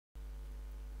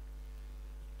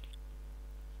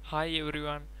Hi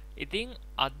everyone. ඉතින්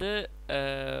අද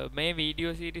මේ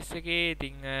වීඩියෝ සීරීස් එකේ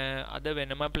ඉතින් අද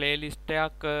වෙනම ප්ලේලිස්ට්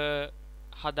එකක්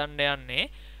හදන්න යන්නේ.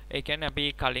 ඒ කියන්නේ අපි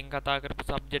කලින් කතා කරපු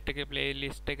සබ්ජෙක්ට් එකේ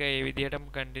ප්ලේලිස්ට් එක ඒ විදිහටම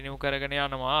කන්ටිනියු කරගෙන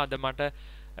යනවා. අද මට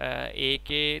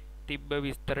ඒකේ තිබ්බ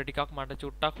විස්තර ටිකක් මට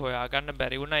චුට්ටක් හොයාගන්න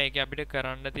බැරි වුණා. ඒකේ අපිට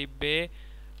කරන්න තිබ්බේ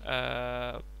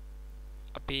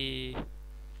අපි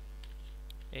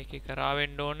ඒකේ කරා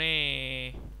වෙන්න ඕනේ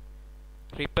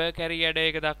රිපර් කැරි ඇඩ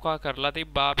එක දක්වා කරලා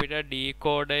තිබ්බා අපිට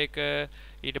ඩීකෝඩ් එක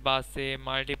ඊට පස්සේ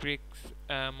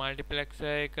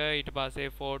මල්ටිප්ලෙක්සර් එක ඊට පස්සේ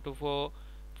 4 to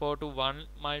 1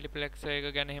 මල්ටිප්ලෙක්සර් එක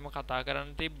ගැන එහෙම කතා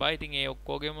කරන්න තිබ්බා. ඉතින් ඒ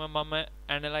ඔක්කොගෙම මම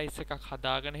ඇනලයිස් එකක්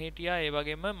හදාගෙන හිටියා. ඒ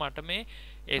වගේම මට මේ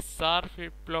SR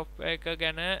flip flop එක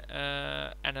ගැන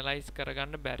ඇනලයිස්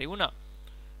කරගන්න බැරි වුණා.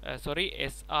 sorry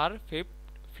SR flip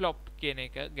flop කියන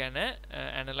එක ගැන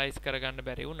ඇනලයිස් කරගන්න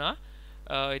බැරි වුණා.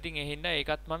 ඉතින් එහින්දා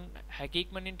ඒකත් මං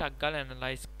හැකියක්මනින් ටක් ගාලා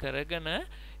ඇනලයිස් කරගෙන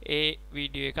ඒ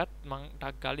වීඩියෝ එකත් මං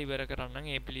ටක් ගාලා ඉවර කරන්නම්.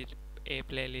 ඒ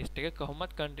ප්ලේලිස්ට් එක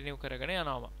කොහොමත් කන්ටිනියු කරගෙන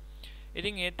යනවා.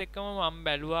 ඉතින් ඒත් එක්කම මම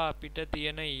බැලුවා අපිට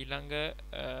තියෙන ඊළඟ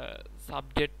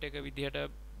සබ්ජෙක්ට් එක විදිහට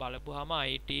බලපුවාම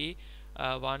IT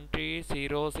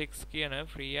 1306 කියන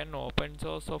free and open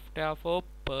source software for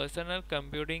personal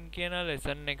computing කියන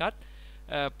lesson එකත්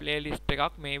ප්ලේලිස්ට්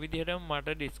එකක් මේ විදිහට මට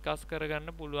ඩිස්කස් කරගන්න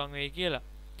පුළුවන් වෙයි කියලා.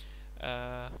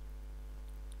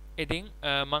 ඉතින්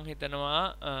මං හිතනවා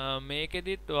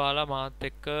මේකෙදිත් ඔයාලා මාත්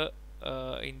එක්ක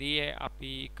ඉඳී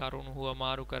අපි කරුණු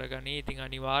හුවමාරු කරගනි. ඉතින්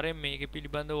අනිවාර්යෙන් මේක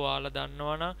පිළිබඳව ඔයාලා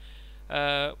දන්නවනම්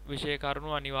විශේෂ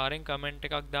කරුණු අනිවාර්යෙන් කමෙන්ට්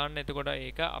එකක් දාන්න. එතකොට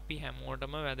ඒක අපි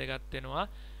හැමෝටම වැදගත් වෙනවා.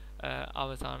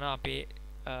 අවසාන අපේ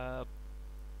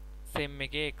සෙම්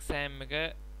එකේ එක්සෑම්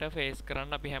එකට ෆේස්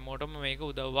කරන්න අපි හැමෝටම මේක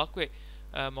උදව්වක් වෙයි.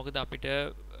 මොකද අපිට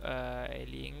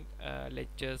එලියෙන්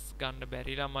ලෙක්චර්ස් ගන්න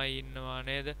බැරි ළමයි ඉන්නවා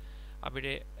නේද? අපිට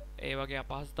ඒ වගේ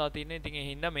අපහසුතා තියෙන. ඉතින් ඒ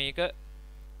හින්දා මේක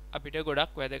අපිට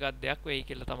ගොඩක් වැදගත් දෙයක් වෙයි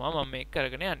කියලා තමයි මම මේක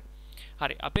කරගෙන යන්නේ.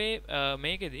 හරි. අපේ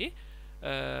මේකෙදි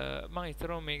මම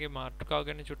ඉස්සරව මේකේ මාතෘකාව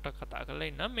ගැන චුට්ටක් කතා කරලා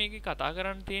ඉන්නම්. මේකේ කතා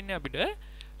කරන්න තියෙන්නේ අපිට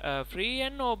free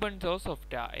and open source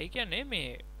software. ඒ කියන්නේ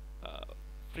මේ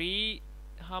free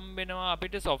හම්බෙනවා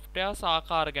අපිට software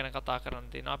ආකාර ගැන කතා කරන්න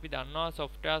තියෙනවා. අපි දන්නවා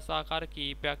software ආකාර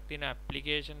කීපයක් තියෙන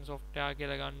application software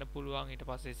කියලා ගන්න පුළුවන්. ඊට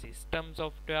පස්සේ system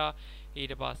software,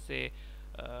 ඊට පස්සේ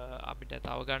අපිට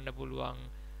තව ගන්න පුළුවන්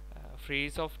free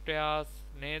softwares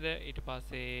නේද? ඊට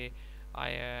පස්සේ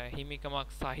අය හිමිකමක්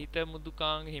සහිත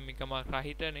මුදුකාංග, හිමිකමක්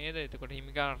රහිත නේද? එතකොට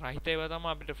හිමිකම් රහිත ඒවා තමයි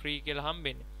අපිට free කියලා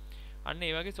හම්බෙන්නේ. අන්න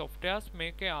ඒ වගේ softwares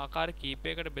මේකේ ආකාර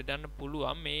කීපයකට බෙදන්න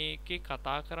පුළුවන්. මේකේ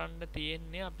කතා කරන්න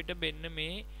තියෙන්නේ අපිට මෙන්න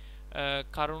මේ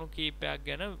කරුණු කීපයක්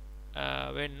ගැන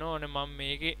වෙන්න ඕනේ. මම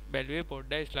මේකේ බැලුවේ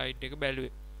පොඩ්ඩයි ස්ලයිඩ් එක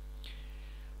බැලුවේ.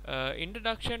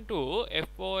 Introduction to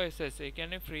FOSS ඒ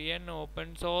කියන්නේ free and open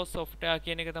source software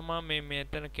කියන එක තමයි මේ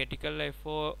මෙතන critical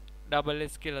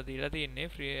FOSS කියලා දීලා තියෙන්නේ.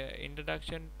 free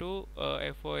introduction to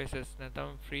FOSS නැත්නම්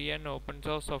free and open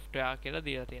source software කියලා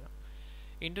දීලා තියෙනවා.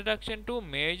 Introduction to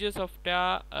major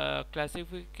software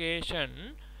classification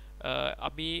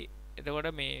අපි එතකොට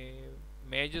මේ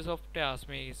major softwares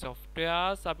මේ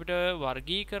softwares අපිට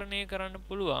වර්ගීකරණය කරන්න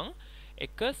පුළුවන්.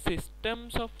 එක system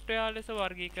software ලෙස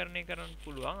වර්ගීකරණය කරන්න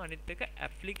පුළුවන්. අනිත් එක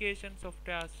application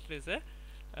softwares ලෙස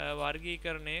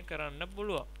වර්ගීකරණය කරන්න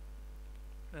පුළුවන්.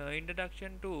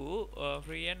 Introduction to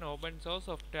free and open source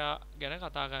software ගැන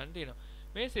කතා කරන්න තියෙනවා.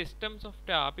 මේ system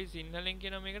software අපි සිංහලෙන්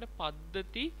කියන මේකට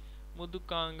පද්ධති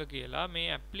මුදුකාංග කියලා. මේ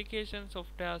application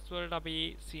softwares වලට අපි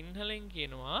සිංහලෙන්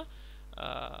කියනවා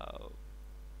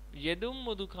යෙදුම්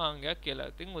මුදුකාංගයක් කියලා.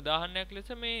 ඉතින් උදාහරණයක් ලෙස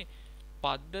මේ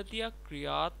පද්ධතියක්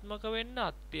ක්‍රියාත්මක වෙන්න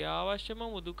අත්‍යවශ්‍යම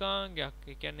මුදුකාංගයක්.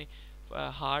 ඒ කියන්නේ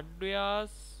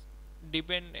hardwares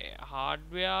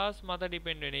මත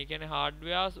depend වෙන. ඒ කියන්නේ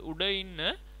hardwares උඩ ඉන්න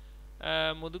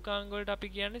මුදුකාංග වලට අපි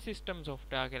කියන්නේ system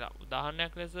software කියලා.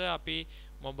 උදාහරණයක් ලෙස අපි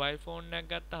මොබයිල් ෆෝන් එකක්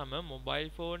ගත්තාම මොබයිල්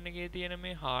ෆෝන් එකේ තියෙන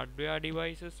මේ hardware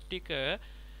devices ටික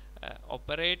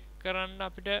ඔපරේට් කරන්න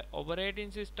අපිට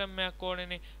operating system එකක්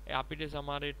ඕනේනේ. අපිට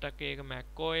සමහර විටක ඒක Mac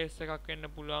OS එකක් වෙන්න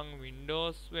පුළුවන්,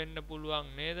 Windows වෙන්න පුළුවන්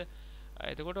නේද?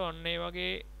 එතකොට ඔන්න ඒ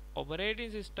වගේ operating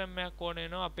system එකක් ඕන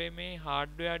වෙනවා අපේ මේ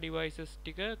hardware devices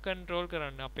ටික control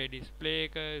කරන්න. අපේ display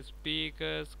එක,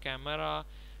 speakers, camera,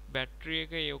 battery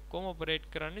එක ඒ ඔක්කොම operate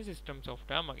කරන්නේ system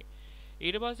software මගින්.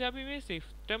 ඊට පස්සේ අපි මේ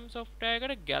system software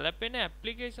එකට ගැලපෙන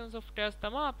application softwares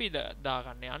තමයි අපි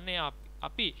දාගන්නේ. අන්නේ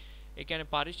අපි ඒ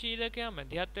කියන්නේ පරිශීලකයා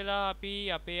මැදිහත් වෙලා අපි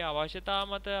අපේ අවශ්‍යතාව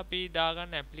මත අපි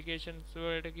දාගන්න applications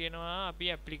වලට කියනවා අපි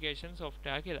application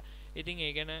software කියලා. ඉතින්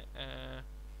ඒ ගැන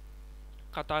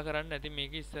කතා කරන්න නැති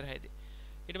මේක ඉස්සරහදී.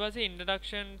 ඊට පස්සේ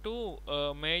introduction to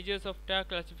major software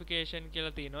classification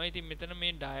කියලා තියෙනවා. ඉතින් මෙතන මේ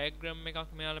diagram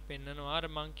එකක් මෙයාලා පෙන්නනවා. අර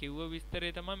මං කිව්ව විස්තරය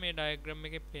තමයි මේ diagram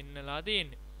එකේ පෙන්නලා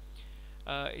තියෙන්නේ.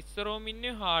 ඉස්සරෝම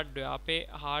ඉන්නේ hardware. අපේ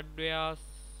hardwares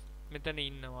මෙතන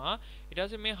ඉන්නවා. ඊට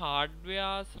පස්සේ මේ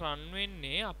hardwares run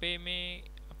වෙන්නේ අපේ මේ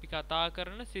අපි කතා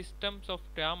කරන system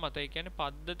software මත. ඒ කියන්නේ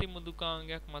පද්ධති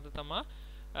මෘදුකාංගයක් මත තමයි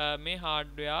මේ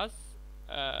hardwares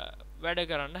වැඩ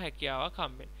කරන්න හැකියාවක්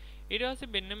හම්බෙන්නේ. ඊට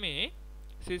පස්සේ මෙන්න මේ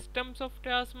system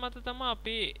softwares මත තමයි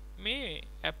අපි මේ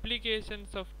application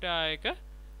software එක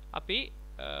අපි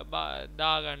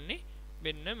දාගන්නේ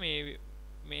මෙන්න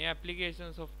මේ application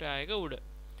software එක උඩ.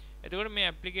 එතකොට මේ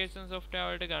application software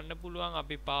වලට ගන්න පුළුවන්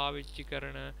අපි පාවිච්චි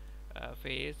කරන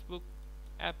Facebook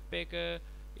app එක,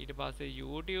 ඊට පස්සේ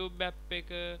YouTube app එක,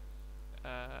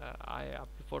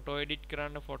 අපි ෆොටෝ එඩිට්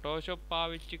කරන්න Photoshop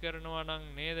පාවිච්චි කරනවා නම්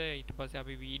නේද? ඊට පස්සේ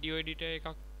අපි වීඩියෝ එඩිටර් එකක්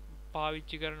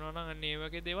පාවිච්චි කරනවා නම් අන්න ඒ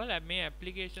වගේ දේවල් මේ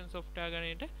application software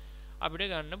ගණයට අපිට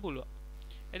ගන්න පුළුවන්.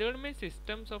 එතකොට මේ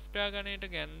system software ගණයට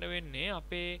ගන්න වෙන්නේ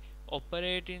අපේ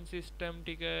operating system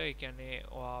ටික. ඒ කියන්නේ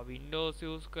ඔයා Windows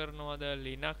use කරනවද,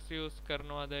 Linux use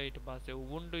කරනවද, ඊට පස්සේ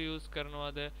Ubuntu use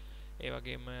කරනවද, ඒ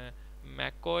වගේම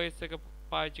Mac OS එක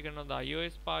පාවිච්චි කරනවද,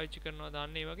 iOS පාවිච්චි කරනවද,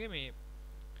 අන්න ඒ වගේ මේ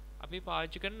අපි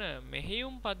පාවිච්චි කරන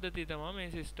මෙහෙයුම් පද්ධතිය තමයි මේ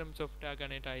system software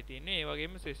ගණයට අයිති තියෙන්නේ. ඒ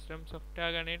වගේම system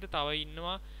software ගණයට තව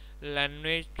ඉන්නවා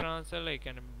language translator, ඒ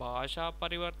කියන්නේ භාෂා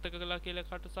පරිවර්තක කළා කියලා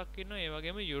කොටසක් ඉන්නවා. ඒ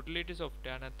වගේම utility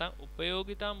software නැත්නම්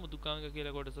උපයෝගිතා මෘදුකාංග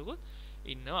කියලා කොටසකුත්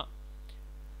ඉන්නවා.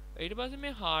 ඊට පස්සේ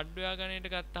මේ hardware ගණයට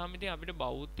ගත්තාම ඉතින් අපිට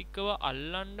භෞතිකව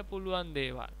අල්ලන්න පුළුවන්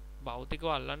දේවල්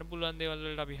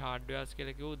වලට අපි hardwares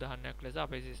කියලා කිව්ව. උදාහරණයක් ලෙස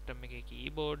අපේ system එකේ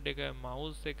keyboard එක,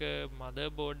 mouse එක,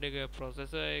 motherboard එක,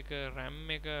 processor එක, RAM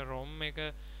එක, ROM එක,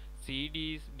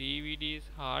 CDs, DVDs,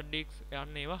 hard disks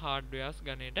යන්න ඒවා hardwares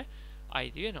ගණයට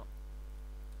අයිති වෙනවා.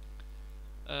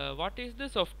 What is the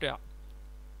software?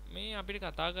 මේ අපිට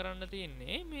කතා කරන්න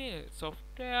තියෙන්නේ මේ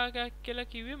software එකක්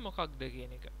කියලා කිව්වේ මොකක්ද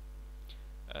කියන එක.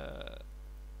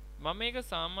 මම මේක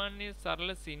සාමාන්‍ය සරල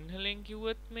සිංහලෙන්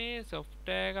කිව්වොත් මේ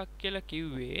software එකක් කියලා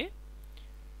කිව්වේ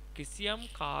කිසියම්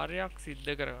කාර්යයක්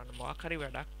සිද්ධ කරගන්න, මොකක් හරි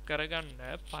වැඩක් කරගන්න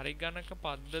පරිගණක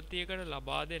පද්ධතියකට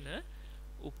ලබා දෙන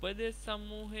උපදෙස්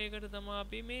සමූහයකට තමයි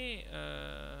අපි මේ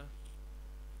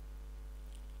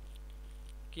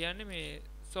කියන්නේ මේ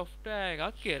software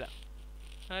එකක් කියලා.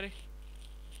 හරි.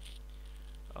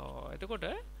 එතකොට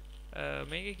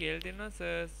මේකේ කියලා තියෙනවා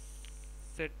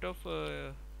set of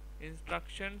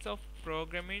instructions of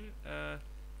programming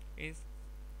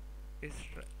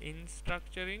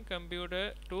instructuring computer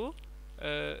to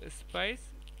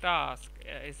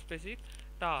specific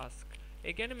task.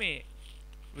 ඒ කියන්නේ මේ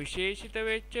විශේෂිත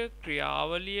වෙච්ච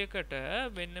ක්‍රියාවලියකට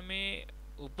මෙන්න මේ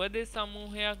උපදෙස්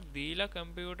සමූහයක් දීලා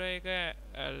කම්පියුටර් එක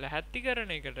ලැහැත්ති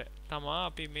කරන එකට තමයි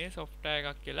අපි මේ software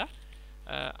එකක් කියලා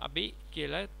අපි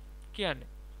කියලා කියන්නේ.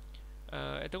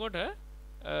 එතකොට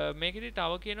මේකෙදි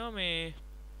තව කියනවා මේ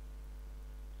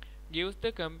gives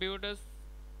the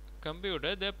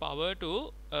computer the power to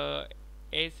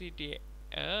ACT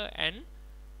and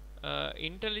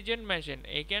intelligent machine.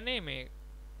 ඒ කියන්නේ මේ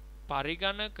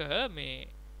පරිගණක මේ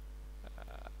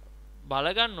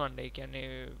බලගන්නවන්න. ඒ කියන්නේ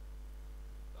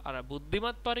අර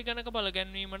බුද්ධිමත් පරිගණක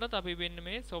බලගැන්වීමටත් අපි වෙන්න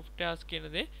මේ softwares කියන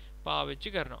දේ පාවිච්චි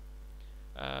කරනවා.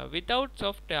 Without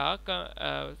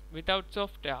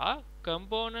software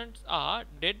components are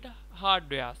dead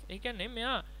hardwares. ඒ කියන්නේ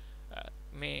මෙයා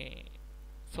මේ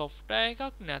software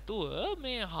එකක් නැතුව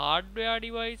මේ hardware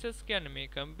devices කියන්නේ මේ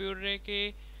computer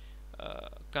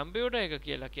එක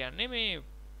කියලා කියන්නේ මේ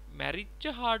මැරිච්ච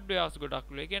hardwares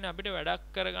ගොඩක්ලු. ඒ කියන්නේ අපිට වැඩක්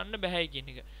කරගන්න බෑ කියන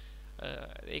එක.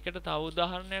 ඒකට තව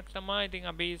උදාහරණයක් තමයි ඉතින්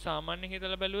අපි සාමාන්‍යයෙන්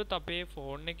හිතලා බැලුවොත් අපේ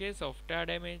ෆෝන් එකේ software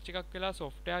damage එකක් වෙලා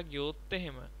software ගියොත්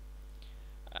එහෙම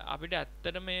අපිට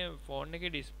ඇත්තට මේ ෆෝන්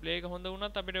එකේ display එක හොඳ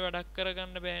වුණත් අපිට වැඩක්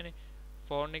කරගන්න බෑනේ.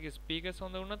 ෆෝන් එකේ speakers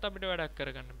හොඳ වුණත් අපිට වැඩක්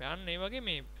කරගන්න බෑ. අන්න ඒ වගේ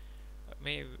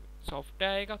මේ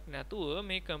software එකක් නැතුව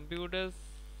මේ computers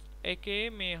එකේ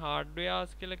මේ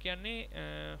hardwares කියලා කියන්නේ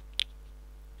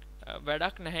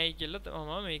වැඩක් නැහැයි කියලා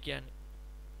තමයි මේ කියන්නේ.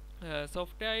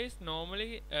 Software is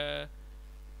normally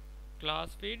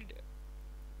classified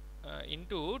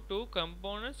into two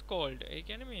components called. ඒ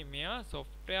කියන්නේ මෙයා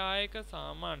software එක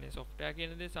සාමාන්‍ය software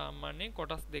කියන දේ සාමාන්‍යයෙන්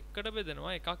කොටස් දෙකකට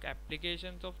බෙදනවා. එකක්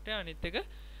application software, අනිත් එක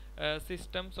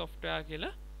system software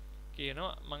කියලා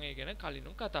කියනවා. මම ඒ ගැන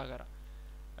කලිනුත් කතා කරා.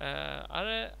 අර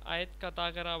අයත් කතා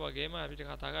කරා වගේම අපිට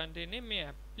කතා කරන්න තියෙන්නේ මේ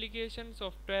application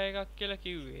software එකක් කියලා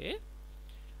කිව්වේ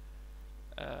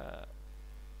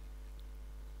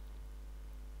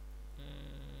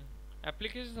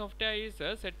application software is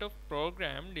a set of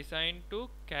program designed to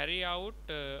carry out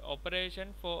operation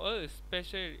for a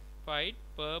specified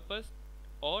purpose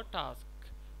or task.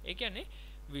 ඒ කියන්නේ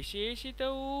විශේෂිත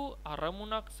වූ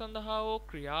අරමුණක් සඳහා හෝ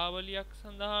ක්‍රියාවලියක්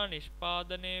සඳහා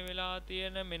නිෂ්පාදනය වෙලා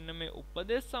තියෙන මෙන්න මේ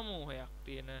උපදෙස් සමූහයක්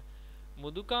තියෙන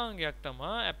මුදුකාංගයක්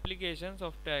තමා ඇප්ලිකේෂන්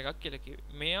සොෆ්ට්වෙයාර් එකක් කියලා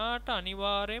කිව්වේ. මෙයාට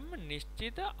අනිවාර්යයෙන්ම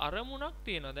නිශ්චිත අරමුණක්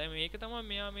තියෙනවා. දැන් මේක තමයි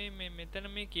මෙයා මේ මෙතන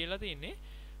මේ කියලා තියෙන්නේ.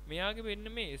 මෙයාගේ වෙන්න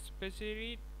මේ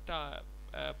ස්පෙસિෆික්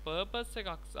පර්පස්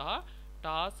එකක් සහ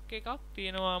ටාස්ක් එකක්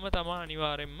තියෙනවාම තමයි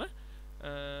අනිවාර්යයෙන්ම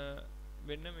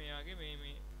වෙන්න මෙයාගේ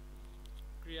මේ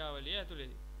ක්‍රියාවලිය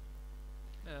ඇතුළේදී.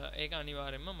 ඒක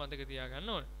අනිවාර්යයෙන්ම මතක තියාගන්න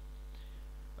ඕනේ.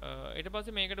 ඊට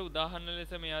පස්සේ මේකට උදාහරණ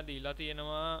ලෙස මෙයා දීලා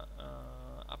තියෙනවා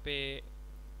අපේ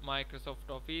Microsoft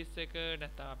Office එක,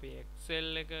 නැත්නම් අපේ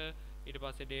Excel එක, ඊට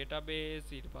පස්සේ database,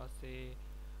 ඊට පස්සේ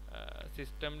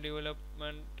system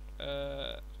development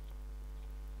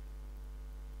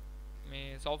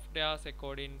මේ softwares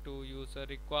according to user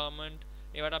requirement.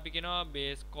 ඒවට අපි කියනවා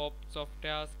base scope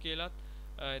softwares කියලාත්.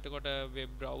 එතකොට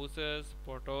web browsers,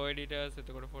 photo editors,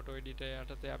 එතකොට photo editor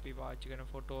යටතේ අපි පාවිච්චි කරන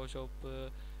Photoshop,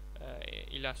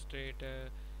 Illustrator,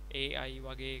 AI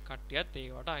වගේ කට්ටියත්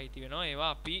ඒවට අයිති වෙනවා.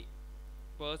 ඒවා අපි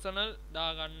personal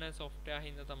දාගන්න software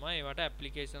හින්දා තමයි ඒවට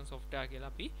application software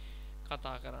කියලා අපි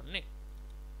කතා කරන්නේ.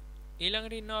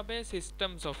 ඊළඟට ඉන්නවා අපේ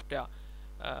system software.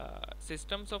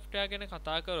 system software ගැන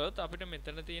කතා කරොත් අපිට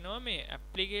මෙතන තියෙනවා මේ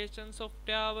application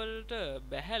software වලට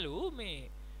බැහැලු මේ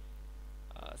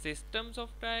system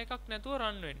software එකක් නැතුව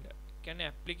run වෙන්න.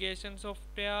 කියන්නේ application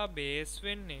software base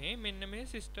වෙන්නේ මෙන්න මේ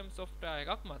system software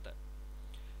එකක් මත.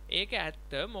 ඒක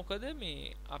ඇත්ත. මොකද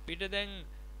මේ අපිට දැන්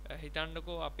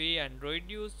හිතන්නකෝ අපි Android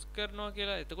use කරනවා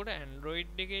කියලා. එතකොට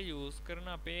Android එකේ use කරන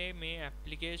අපේ මේ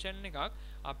application එකක්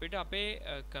අපිට අපේ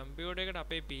computer එකට,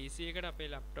 අපේ PC එකට, අපේ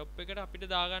laptop එකට අපිට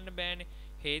දාගන්න බෑනේ.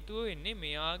 හේතුව වෙන්නේ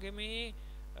මෙයාගේ මේ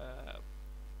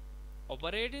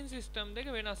operating system දෙක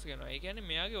වෙනස් වෙනවා. ඒ කියන්නේ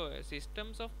මෙයාගේ system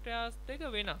softwares දෙක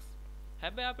වෙනස්.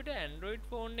 හැබැයි අපිට Android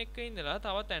phone එකක ඉඳලා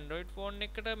තවත් Android phone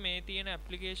එකකට මේ තියෙන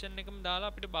application එකම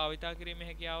දාලා අපිට භාවිතා කිරීමේ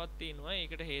හැකියාවක් තියෙනවා.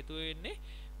 ඒකට හේතුව වෙන්නේ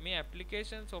මේ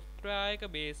application software එක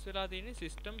base වෙලා තියෙන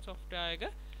system software එක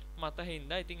මත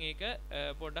හින්දා. ඉතින් ඒක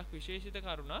පොඩ්ඩක් විශේෂිත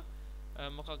කරුණක්.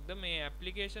 මොකක්ද මේ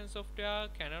application software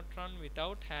cannot run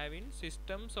without having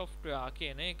system software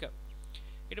කියන එක.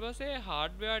 ඊට පස්සේ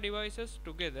hardware devices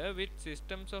together with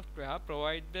system software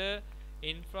provide the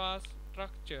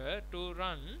infrastructure to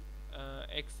run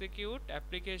execute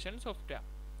application software.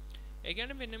 ඒ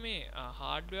කියන්නේ මෙන්න මේ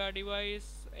hardware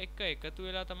device එක එකතු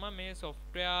වෙලා තමයි මේ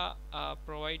software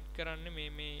provide කරන්නේ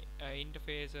මේ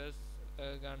interfaces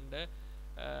ගන්න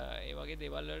ඒ වගේ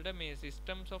දේවල් වලට මේ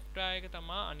system software එක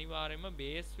තමයි අනිවාර්යයෙන්ම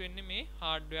base වෙන්නේ මේ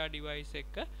hardware device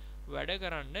එක වැඩ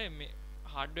කරන්න. මේ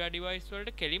hardware device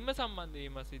වලට කෙලින්ම සම්බන්ධ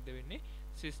වීම සිද්ධ වෙන්නේ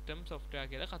system software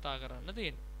කියලා කතා කරන්න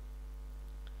තියෙනවා.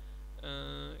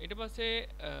 ඊට පස්සේ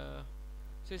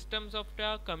system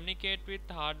software communicate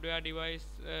with hardware device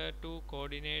to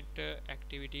coordinate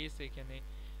activities. ඒ කියන්නේ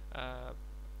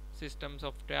system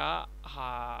software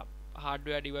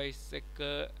hardware device එක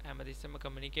හැමතිස්සෙම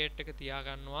communicate එක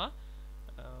තියාගන්නවා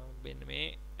මෙන්න මේ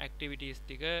activities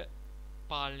ටික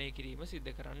පාලනය කිරීම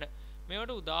සිද්ධ කරන්න.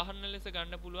 මේවට උදාහරණ ලෙස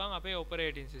ගන්න පුළුවන් අපේ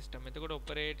operating system. එතකොට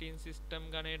operating system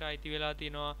ගණයට අයිති වෙලා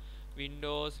තියෙනවා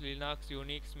Windows, Linux,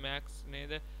 Unix, Mac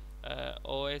නේද?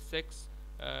 OS X,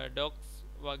 docs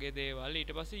වගේ දේවල්.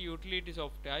 ඊට පස්සේ utility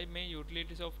software. මේ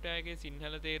utility software එකේ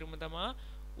සිංහල තේරුම තමයි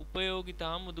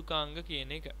උපයෝගිතා මුදුකාංග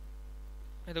කියන එක.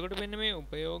 එතකොට මෙන්න මේ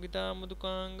උපයෝගිතා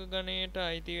මුදුකාංග ගණයට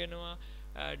අයිති වෙනවා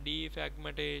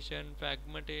defragmentation,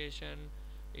 fragmentation,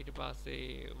 ඊට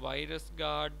පස්සේ virus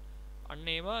guard, අන්න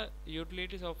ඒවා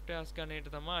utility softwares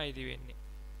ගණයට තමයි අයිති වෙන්නේ.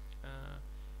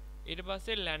 ඊට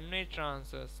පස්සේ language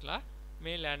transfers ලා.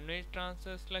 මේ language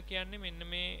transfers ලා කියන්නේ මෙන්න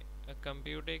මේ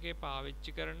computer එකේ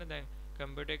පාවිච්චි කරන දැන්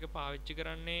computer එක පාවිච්චි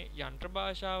කරන්නේ යන්ත්‍ර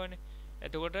භාෂාවනේ.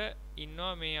 එතකොට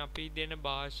ඉන්නවා මේ අපි දෙන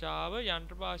භාෂාව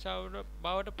යන්ත්‍ර භාෂාවට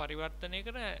බවට පරිවර්තනය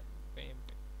කරන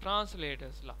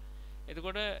translators ලා.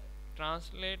 එතකොට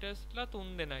translators ලා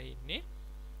 3 දෙනා ඉන්නේ.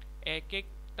 එකෙක්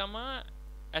තමයි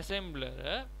assembler,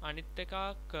 අනිත් එක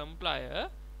compiler,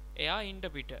 එයා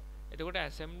interpreter. එතකොට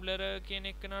assembler කියන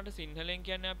එකනට සිංහලෙන්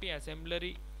කියන්නේ අපි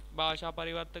assemblery භාෂා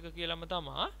පරිවර්තක කියලාම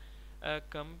තමයි.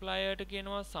 compilerට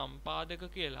කියනවා සම්පාදක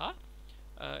කියලා.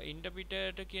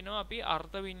 interpreterට කියනවා අපි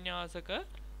අර්ථ වින්‍යාසක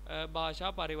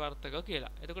භාෂා පරිවර්තක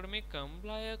කියලා. එතකොට මේ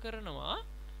compiler කරනවා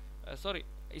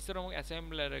ඉස්සරම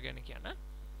assembler ගැන කියන.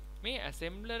 මේ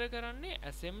assembler කරන්නේ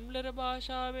assembler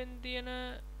භාෂාවෙන් තියෙන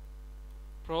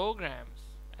programs.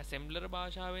 assembler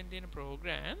භාෂාවෙන් තියෙන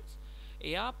programs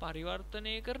එයා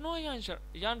පරිවර්තනය කරනවා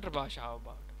යන්ත්‍ර භාෂාව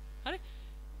බවට. හරි?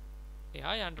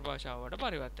 එයා යන්ත්‍ර භාෂාවට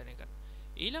පරිවර්තනය කරනවා.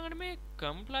 ඊළඟට මේ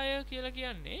compiler කියලා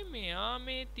කියන්නේ මෙයා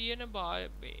මේ තියෙන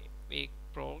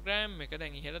ප්‍රෝග්‍රෑම් එක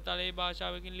දැන් ඉහළ තලයේ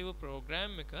භාෂාවකින් ලියපු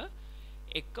ප්‍රෝග්‍රෑම් එක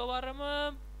එකවරම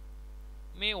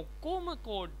මේ ඔක්කොම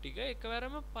කෝඩ් ටික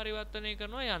එකවරම පරිවර්තනය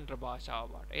කරනවා යන්ත්‍ර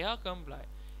භාෂාවට. එයා කම්ප්ලයි.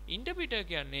 ඉන්ටර්ප්‍රිටර්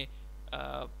කියන්නේ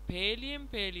පේලියෙන්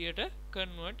පේලියට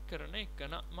කන්වර්ට් කරන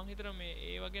එකන. මම හිතනවා මේ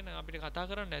ඒව ගැන අපිට කතා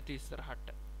කරන්න ඇති ඉස්සරහට.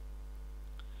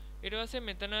 ඊට පස්සේ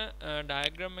මෙතන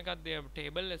ඩයග්‍රෑම් එකක්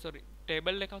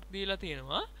ටේබල් එකක් දීලා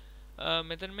තියෙනවා.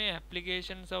 මෙතන මේ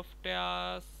ඇප්ලිකේෂන්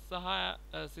සොෆ්ට්වෙයාර්ස් සහ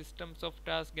සිස්ටම්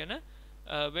සොෆ්ට්වෙයාර්ස් ගැන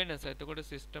වෙනස. එතකොට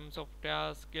සිස්ටම්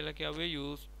සොෆ්ට්වෙයාර්ස් කියලා කියුවේ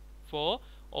use for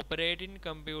operating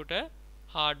computer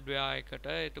hardware එකට.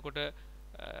 එතකොට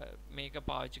මේක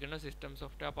පාවිච්චි කරන සිස්ටම්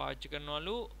සොෆ්ට්වෙයාර් පාවිච්චි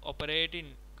කරනවලු operating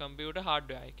computer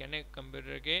hardware. ඒ කියන්නේ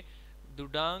කම්පියුටර් එකේ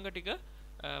දුඩාංග ටික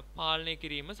පාලනය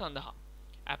කිරීම සඳහා.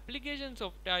 application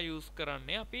software use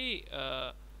කරන්නේ අපි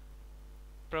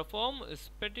perform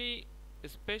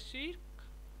specific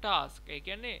task. ඒ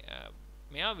කියන්නේ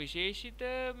මෙයා විශේෂිත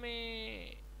මේ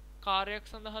කාර්යයක්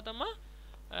සඳහා තමයි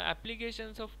application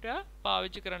software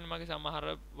පාවිච්චි කරන්න. මගේ සමහර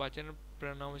වචන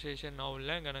pronunciation අවුල්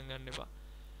නැහැ ගණන් ගන්න එපා.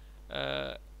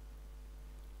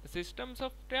 system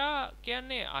software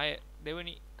කියන්නේ අය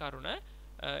දෙවෙනි කරුණ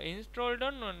installed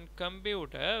on one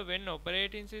computer when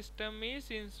operating system is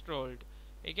installed.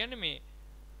 ඒ කියන්නේ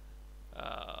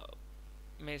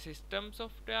මේ system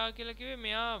software කියලා කිව්වේ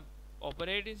මෙයා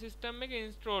operating system එක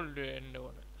installed වෙන්න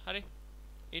ඕන. හරි.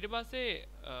 ඊට පස්සේ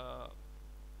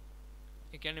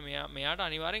ඒ කියන්නේ මෙයාට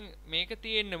අනිවාර්යෙන් මේක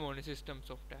තියෙන්න ඕනේ system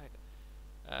software එක.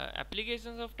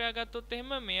 application software ගත්තොත්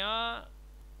එහෙම මෙයා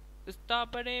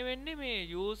ස්ථාපනය වෙන්නේ මේ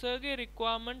user ගේ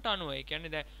requirement අනුව. ඒ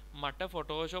කියන්නේ දැන් මට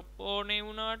Photoshop ඕනේ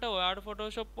වුණාට ඔයාට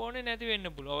Photoshop ඕනේ නැති වෙන්න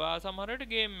පුළුවන්. ඔයා සමහර විට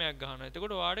game එකක් ගහනවා.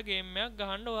 එතකොට ඔයාට game එකක්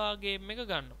ගහන්න ඔයා game එක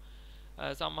ගන්නවා.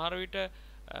 සමහර විට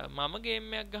මම game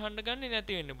එකක් ගහන්න ගන්නේ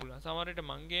නැති වෙන්න පුළුවන්. සමහර විට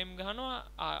මං game ගහනවා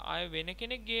ආය වෙන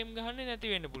කෙනෙක් game ගහන්නේ නැති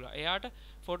වෙන්න පුළුවන්. එයාට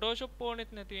Photoshop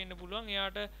ඕනෙත් නැති වෙන්න පුළුවන්.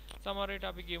 එයාට සමහර විට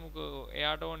අපි කියමුකෝ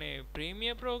එයාට ඕනේ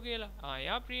Premiere Pro කියලා.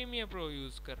 එයා Premiere Pro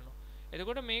use කරනවා.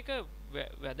 එතකොට මේක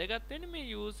වැදගත් වෙන්නේ මේ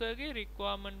user ගේ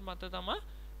requirement මත තමයි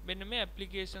මෙන්න මේ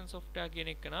application software කියන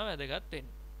එක නා වැදගත්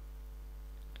වෙන්නේ.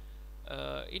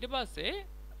 ඊට පස්සේ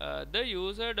the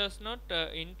user does not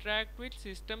interact with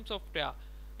system software.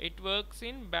 It works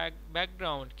in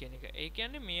background කියන එක. ඒ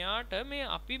කියන්නේ මෙයාට මේ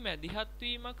අපි මැදිහත්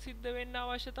වීමක් සිද්ධ වෙන්න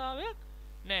අවශ්‍යතාවයක්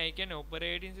නෑ. ඒ කියන්නේ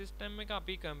operating system එක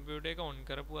අපි computer එක on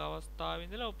කරපු අවස්ථාවේ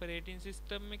ඉඳලා operating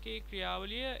system එකේ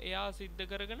ක්‍රියාවලිය එයා සිද්ධ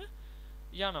කරගෙන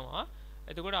යනවා.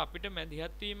 එතකොට අපිට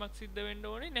මැදිහත් වීමක් සිද්ධ වෙන්න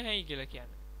ඕනේ නැහැයි කියලා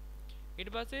කියන්නේ. ඊට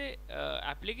පස්සේ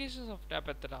application software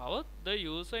පැත්තට આવොත් the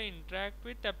user interact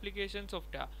with application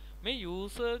software. මේ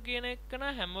user කියන එක න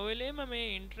හැම වෙලේම මේ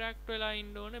interact වෙලා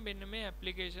ඉන්න ඕනේ මෙන්න මේ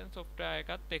application software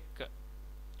එකත් එක්ක.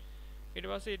 ඊට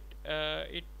පස්සේ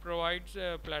it provides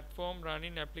a platform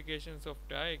running application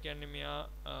software. ඒ කියන්නේ මෙයා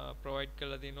provide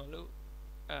කරලා දෙනවලු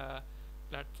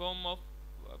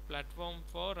platform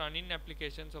for running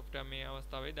application software. මේ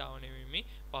අවස්ථාවේ ධාවනය වෙමින්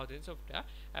පවතින software.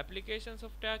 Application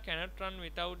software cannot run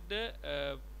without the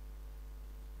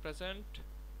presence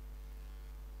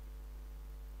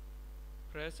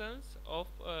of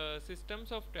system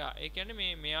software. ඒ කියන්නේ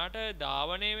මෙයාට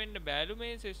ධාවනය වෙන්න බැලු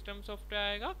මේ system software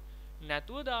එකක්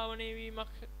නැතුව ධාවනය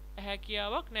වීමක්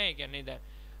හැකියාවක් නැහැ. ඒ කියන්නේ දැන්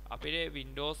අපිට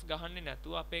Windows ගහන්නේ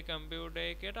නැතුව අපේ computer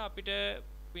එකකට අපිට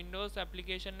Windows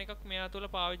application එකක් මෙයා තුළ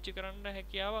පාවිච්චි කරන්න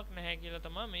හැකියාවක් නැහැ කියලා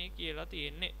තමයි මේ කියලා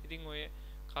තියෙන්නේ. ඉතින් ඔය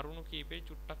කරුණු කීපේ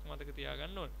චුට්ටක් මතක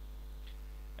තියාගන්න ඕනේ.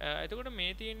 එතකොට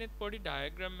මේ තියෙන්නේ පොඩි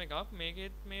ඩයග්‍රෑම් එකක්.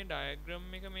 මේකෙත් මේ ඩයග්‍රෑම්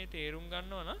එක මේ තේරුම්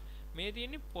ගන්නවා නම් මේ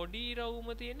තියෙන්නේ පොඩි රවුම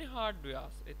තියෙන්නේ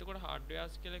hardwares. එතකොට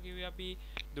hardwares කියලා කිව්වේ අපි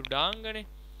දෘඩාංගනේ.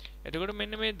 එතකොට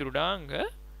මෙන්න මේ දෘඩාංග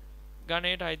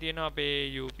ගණයට අයි තියෙනවා අපේ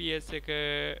UPS එක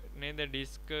නේද,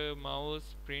 disk, mouse,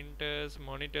 printers,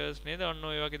 monitors නේද, ඔන්න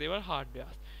ඔය වගේ දේවල්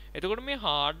hardwares. එතකොට මේ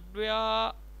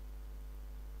hardware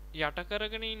යට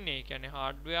කරගෙන ඉන්නේ, ඒ කියන්නේ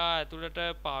hardware ඇතුළට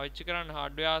පාවිච්චි කරන්න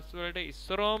hardwares වලට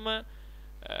ඉස්සරෝම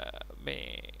මේ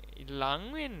ලං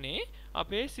වෙන්නේ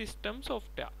අපේ system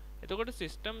software. එතකොට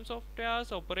system softwares,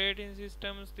 operating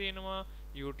systems තියෙනවා,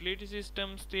 utility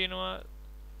systems තියෙනවා,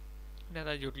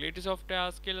 නැත්නම් utility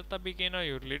softwares කියලා අපි කියනවා,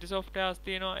 utility softwares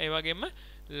තියෙනවා. ඒ වගේම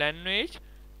language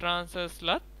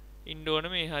transfersලත් ඉන්න ඕන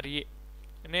මේ හරියේ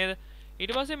නේද.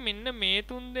 ඊට පස්සේ මෙන්න මේ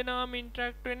තුන් දෙනාම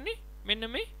interact වෙන්නේ මෙන්න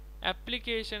මේ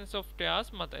application softwares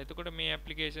මත. එතකොට මේ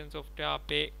application software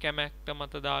අපේ කැමැත්ත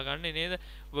මත දාගන්නේ නේද,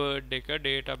 word එක,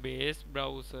 database,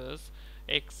 browsers,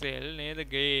 excel නේද,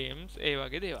 games, ඒ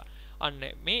වගේ දේවල්. අන්න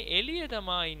මේ එළිය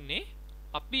තමයි ඉන්නේ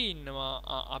අපි ඉන්නවා.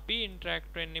 අපි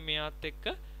interact වෙන්නේ මෙයාත් එක්ක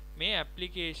මේ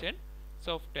application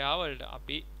software වලට.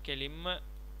 අපි කෙලින්ම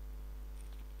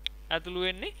ඇතුළු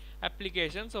වෙන්නේ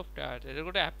application software.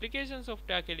 එතකොට application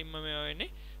software කෙලින්ම මේවා වෙන්නේ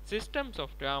සිස්ටම්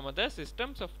software මත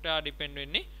සිස්ටම් software depend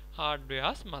වෙන්නේ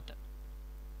hardwares මත.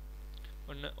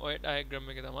 ඔන්න ඔය diagram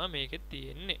එක තමයි මේකේ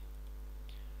තියෙන්නේ.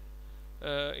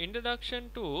 Introduction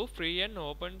to free and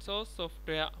open source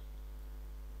software.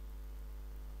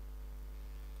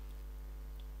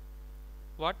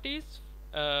 What is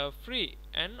free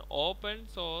and open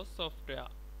source software?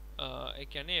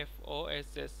 Ekane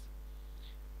FOSS.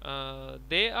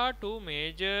 There are two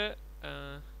major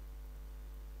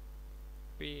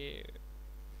ඒ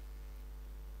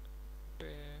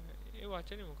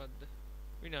වචනේ මොකද්ද?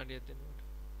 විනාඩියක් දෙන්නකොට.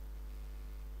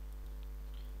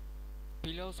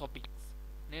 Philosophics.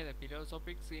 නේද?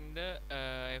 Philosophics in the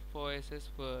FOSS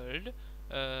world.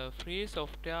 Free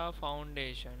Software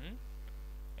Foundation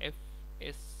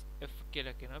FSF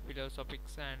කියලා කියනවා.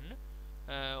 Philosophics and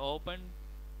Open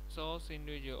Source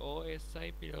Individual OSI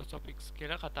Philosophics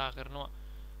කියලා කතා කරනවා.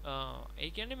 ඒ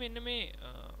කියන්නේ මෙන්න මේ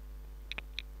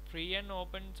free and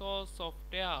open source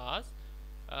softwares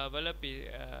වල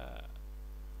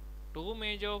two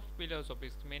major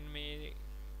philosophies මෙන්න මේ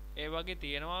ඒ වගේ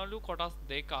තියෙනවලු කොටස්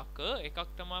දෙකක්. එකක්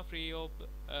තමයි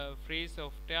free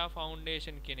software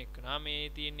foundation කියන එක. මේ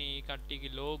තියෙන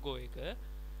කට්ටියගේ logo එක.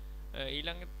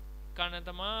 ඊළඟ කන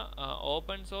තමයි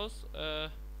open source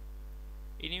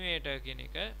innovator කියන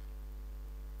එක.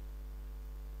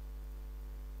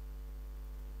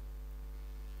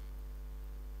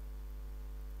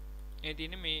 ඒ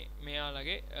තියෙන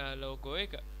මෙයාලගේ logo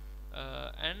එක.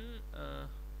 and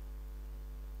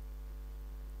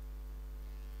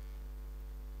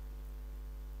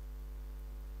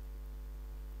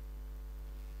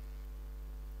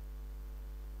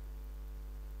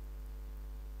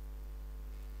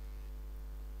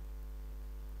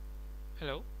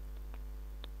hello.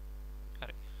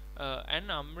 An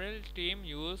umbrella team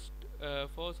used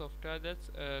for software that's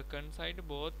considered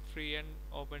both free and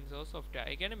open source software.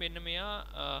 ඒ කියන්නේ මෙන්න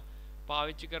මෙයා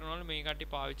පාවිච්චි කරනවලු මේ කට්ටිය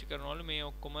පාවිච්චි කරනවලු මේ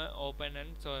ඔක්කොම open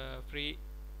and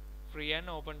free and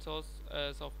open source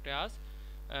softwares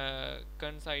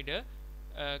consider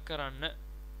කරන්න.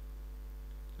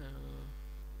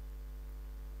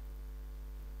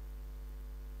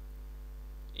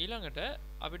 ඊළඟට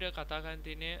අපිට කතා කරන්න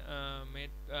තියෙන්නේ මේ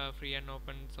free and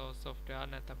open source software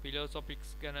නැත්නම්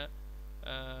philosophics ගැන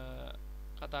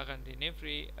කතා කරන්න තියෙන්නේ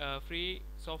free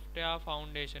software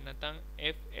foundation නැත්නම්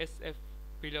FSF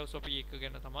philosophy එක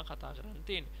ගැන තමයි කතා කරන්න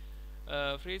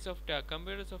තියෙන්නේ. Free software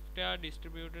computer software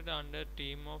distributed under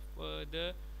team of the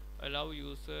allow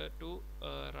user to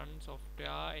run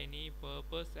software any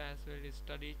purpose as well as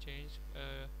study change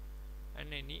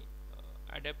and any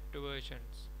adapt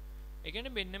versions. ඒ කියන්නේ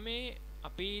මෙන්න මේ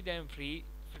අපි දැන්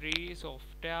free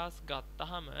softwares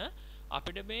ගත්තාම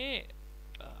අපිට මේ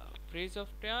free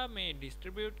software මේ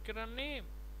distribute කරන්නේ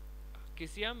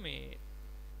කිසියම් මේ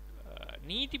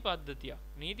නීති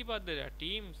පද්ධතියක්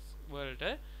teams වලට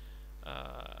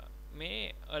මේ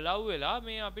allow වෙලා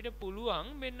මේ අපිට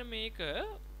පුළුවන් මෙන්න මේක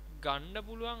ගන්න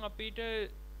පුළුවන් අපිට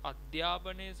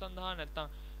අධ්‍යාපනය සඳහා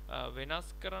නැත්තම් වෙනස්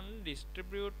කරන්න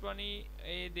distribute වනි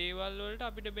ඒ දේවල් වලට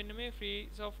අපිට මෙන්න මේ free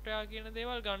software කියන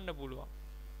දේවල් ගන්න පුළුවන්.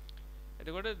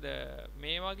 එතකොට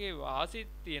මේ වගේ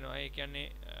වාසිත් තියෙනවා. ඒ කියන්නේ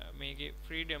මේකේ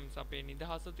freedoms අපේ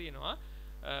නිදහස තියෙනවා.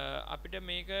 අපිට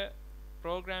මේක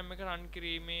program එක run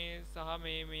කිරීමේ සහ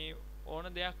මේ ඕන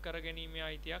දෙයක් කරගැනීමේ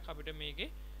අයිතියක් අපිට මේකේ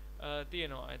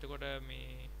තියෙනවා. එතකොට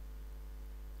මේ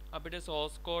අපිට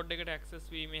source code එකට access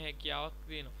වීමේ හැකියාවක්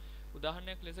තියෙනවා.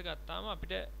 උදාහරණයක් ලෙස ගත්තාම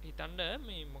අපිට හිතන්න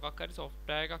මේ මොකක් හරි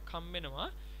software එකක් හම්බෙනවා.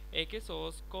 ඒකේ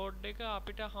source code එක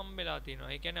අපිට හම්බෙලා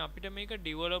තියෙනවා. ඒ කියන්නේ අපිට මේක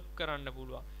develop කරන්න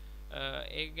පුළුවන්.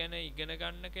 ඒ ගැන ඉගෙන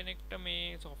ගන්න කෙනෙක්ට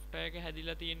මේ software එක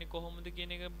හැදිලා තියෙන්නේ කොහොමද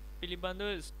කියන එක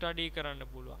පිළිබඳව study කරන්න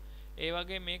පුළුවන්. ඒ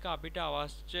වගේ මේක අපිට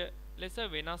අවශ්‍ය ලෙස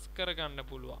වෙනස් කරගන්න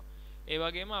පුළුවන්. ඒ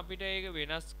වගේම අපිට ඒක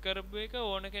වෙනස් කරපු එක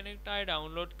ඕන කෙනෙක්ට ආයෙ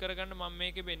download කරගන්න මම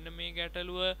මේකේ මෙන්න මේ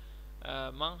ගැටලුව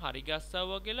මං හරි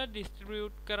ගස්සවුවා කියලා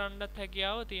distribute කරන්නත්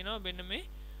හැකියාව තියෙනවා මෙන්න මේ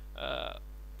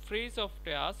free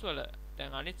softwares වල.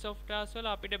 දැන් අනිත් softwares වල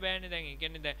අපිට බෑනේ. දැන් ඒ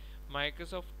කියන්නේ දැන්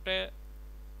Microsoft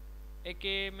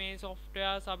එකේ මේ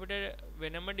softwares අපිට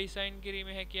වෙනම design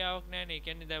කිරීමේ හැකියාවක් නැහැනේ. ඒ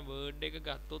කියන්නේ දැන් Word එක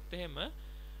ගත්තොත් එහෙම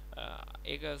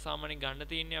ඒක සාමාන්‍යයෙන් ගන්න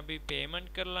තියෙන්නේ අපි payment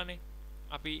කරලානේ.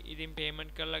 අපි ඉතින්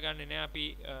payment කරලා ගන්නෙ නෑ. අපි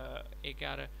ඒක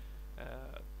අර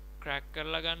crack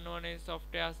කරලා ගන්න ඕනේ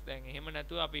softwares. දැන් එහෙම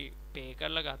නැතුව අපි pay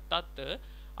කරලා ගත්තත්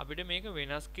අපිට මේක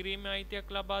වෙනස් කිරීමේ අයිතියක්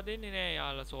ලබා දෙන්නේ නෑ.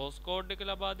 යාලා source code එක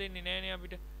ලබා දෙන්නේ නෑනේ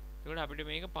අපිට. ඒකට අපිට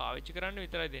මේක පාවිච්චි කරන්න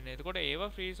විතරයි දෙන්නේ. එතකොට ඒවා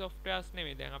free softwares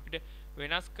නෙමෙයි. දැන් අපිට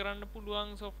වෙනස් කරන්න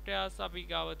පුළුවන් softwares අපි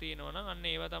ගාව තියෙනවා නම් අන්න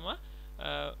ඒවා තමයි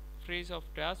free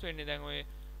softwares වෙන්නේ. දැන් ඔය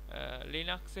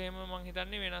Linux එහෙම මම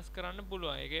හිතන්නේ වෙනස් කරන්න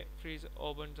පුළුවන්. ඒකේ free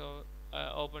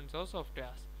open source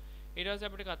softwares. ඊට පස්සේ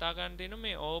අපිට කතා කරන්න තියෙනවා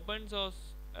මේ open source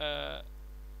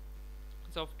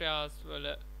softwares වල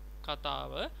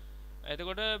කතාව.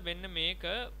 එතකොට මෙන්න මේක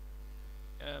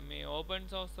මේ open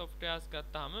source softwares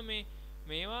ගත්තාම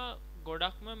මේවා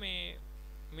ගොඩක්ම මේ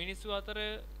මිනිස්සු අතර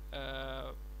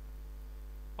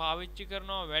පාවිච්චි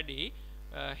කරනවා වැඩි.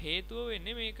 හේතුව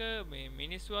වෙන්නේ මේක මේ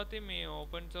මිනිස්සු අතේ මේ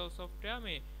open source software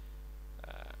මේ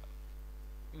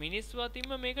මිනිස්සු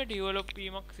අතින්ම මේක ඩෙවලොප්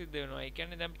වීමක් සිද්ධ වෙනවා. ඒ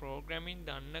කියන්නේ දැන් ප්‍රෝග්‍රෑමින්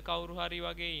දන්න කවුරු හරි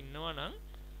වගේ ඉන්නවා නම්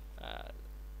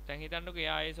දැන් හිතන්නකෝ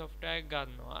එයා ඒ software එක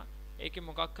ගන්නවා. ඒකේ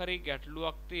මොකක් හරි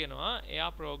ගැටලුවක් තියෙනවා.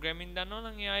 එයා ප්‍රෝග්‍රෑමින් දන්නවා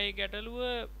නම් එයා ඒ ගැටලුව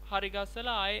හරි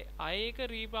ගස්සලා ආයේ ඒක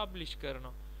රීපබ්ලිෂ්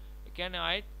කරනවා. ඒ කියන්නේ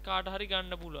ආයෙත් කාට හරි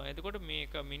ගන්න පුළුවන්. එතකොට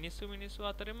මේක මිනිස්සු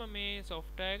අතරෙම මේ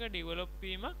software එක ඩෙවලොප්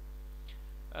වීමක්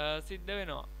සිද්ධ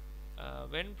වෙනවා.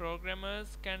 When programmers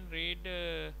can read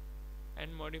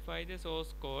and modify the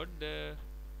source code, the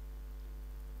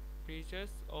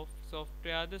features of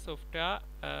the software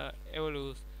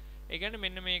evolves. ඒ කියන්නේ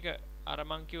මෙන්න මේක අර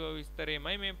මං කිව්ව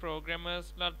විස්තරෙමයි මේ programmers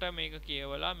ලට මේක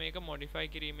කියවලා මේක modify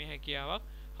කිරීමේ හැකියාවක්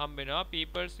හම්බ වෙනවා.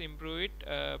 People's improve it,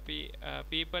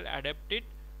 people adapt it,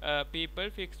 people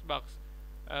fix bugs.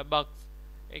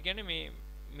 ඒ කියන්නේ මේ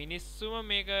මිනිස්සුම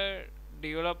මේක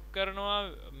ඩෙවලොප් කරනවා,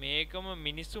 මේකම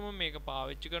මිනිස්සුම මේක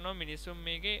පාවිච්චි කරනවා, මිනිස්සුම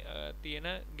මේකේ තියෙන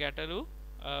ගැටලු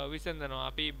විසඳනවා.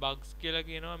 අපි bugs කියලා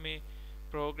කියනවා මේ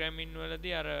ප්‍රෝග්‍රෑමින්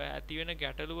වලදී අර ඇති වෙන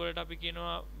ගැටලු වලට අපි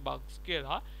කියනවා bugs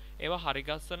කියලා. ඒවා හරි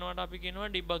ගස්සනවාට අපි කියනවා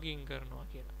debugging කරනවා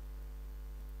කියලා.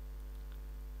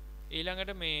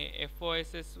 ඊළඟට මේ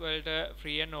FOSS වලට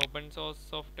free and open source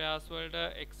softwares වලට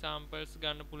examples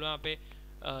ගන්න පුළුවන්. අපේ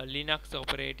Linux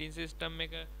operating system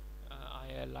එක,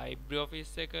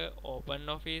 LibreOffice එක,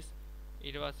 OpenOffice,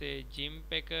 ඊට පස්සේ GIMP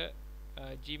එක.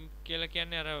 GIMP කියලා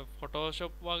කියන්නේ අර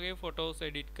Photoshop වගේ photos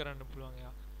edit කරන්න පුළුවන් එක.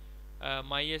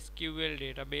 MySQL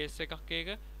database එකක් ඒක.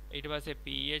 ඊට පස්සේ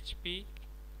PHP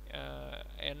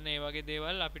එන්න ඒ වගේ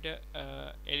දේවල් අපිට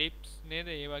Ellipse නේද?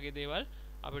 ඒ වගේ දේවල්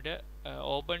අපිට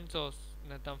open source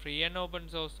නැත්නම් free and open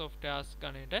source softwares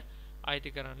ගන්නට අයිති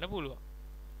කරන්න පුළුවන්.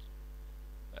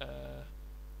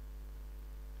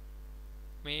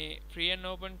 මේ free and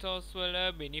open source වල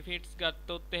benefits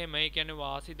ගත්තොත් එහෙම, ඒ කියන්නේ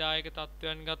වාසිදායක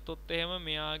තත්ත්වයන් ගත්තොත් එහෙම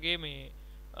මෙයාගේ මේ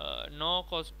no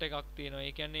cost එකක් තියෙනවා.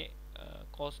 ඒ කියන්නේ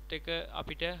cost එක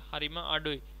අපිට හරිම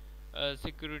අඩුයි.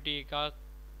 security එකක්,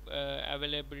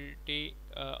 availability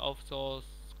of source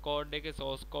code එක,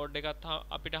 source code එකත්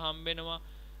අපිට හම්බ වෙනවා.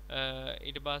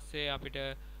 ඊට පස්සේ අපිට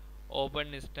open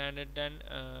standard and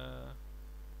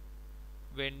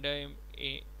vendor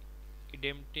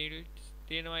indemnity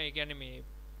තියෙනවා. ඒ කියන්නේ මේ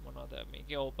මොනවද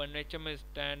මේකේ open වෙච්චම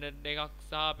standard එකක්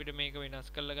සහ අපිට මේක වෙනස්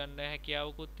කරලා ගන්න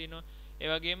හැකියාවකුත් තියෙනවා. ඒ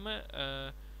වගේම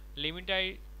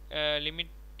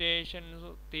limitations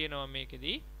තියෙනවා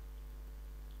මේකෙදී.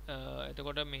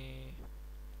 එතකොට මේ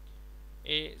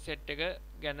ඒ සෙට් එක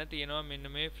ගැන තියෙනවා මෙන්න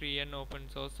මේ free and open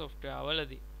source software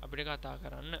වලදී අපිට කතා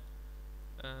කරන්න.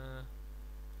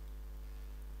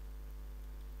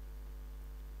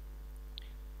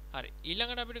 හරි,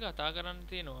 ඊළඟට අපිට කතා කරන්න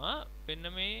තියෙනවා මෙන්න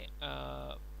මේ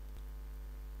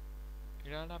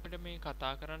ඊළඟට අපිට මේ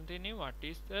කතා කරන්න තියෙන්නේ what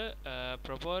is the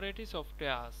proprietary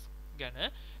softwares ගැන.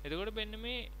 එතකොට මෙන්න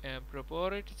මේ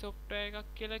proprietary software එකක්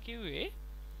කියලා කිව්වේ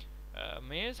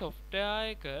මේ software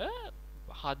එක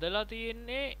හදලා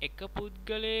තියෙන්නේ එක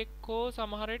පුද්ගලයෙක් හෝ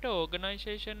සමහර විට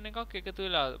ඕගනයිසේෂන් එකක් එකතු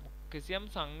වෙලා, කිසියම්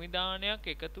සංවිධානයක්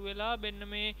එකතු වෙලා මෙන්න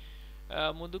මේ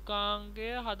මුදුකාංගය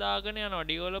හදාගෙන යනවා,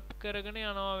 ඩෙවලොප් කරගෙන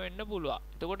යනවා වෙන්න පුළුවන්.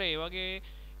 එතකොට ඒ වගේ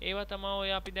ඒවා තමයි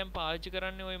ඔය අපි දැන් පාවිච්චි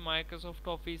කරන්නේ ඔය Microsoft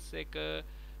Office එක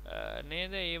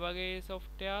නේද? ඒ වගේ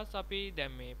softwares අපි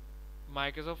දැන් මේ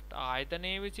Microsoft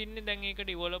ආයතනයේ විසින්නේ දැන් ඒක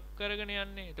ඩෙවලොප් කරගෙන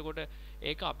යන්නේ. එතකොට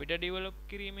ඒක අපිට ඩෙවලොප්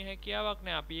කිරීමේ හැකියාවක්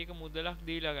නැහැ. අපි ඒක මුදලක්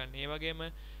දීලා ගන්න. ඒ වගේම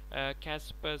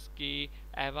Kaspersky,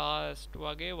 Avast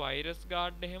වගේ වෛරස්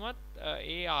ගාඩ් එහෙමත්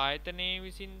ඒ ආයතනයේ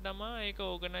විසින් තමයි ඒක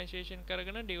ඕගනයිසේෂන්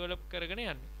කරගෙන ඩෙවලොප් කරගෙන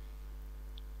යන්නේ.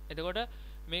 එතකොට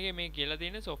මේකේ මේ කියලා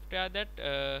තියෙන software that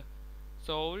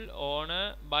sold owner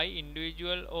by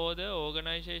individual or the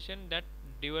organization that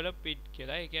develop it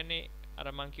කියලා. ඒ කියන්නේ අර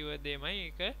මං කිව්ව දෙයමයි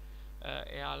ඒක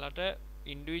එයාලට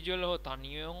ඉන්ඩිවිජුවල් හෝ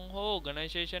තනියම හෝ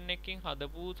ඕගනයිසේෂන් එකකින්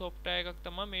හදපු software එකක්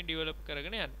තමයි මේ ඩෙවලොප්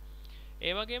කරගෙන යන්නේ.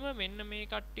 ඒ වගේම මෙන්න මේ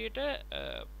කට්ටියට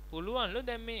පුළුවන්ලු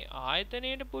දැන් මේ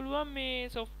ආයතනයේට පුළුවන් මේ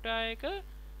software එක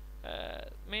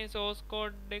මේ source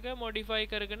code එක modify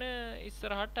කරගෙන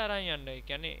ඉස්සරහට අරන් යන්න.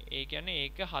 ඒ කියන්නේ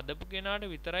ඒක හදපු කෙනාට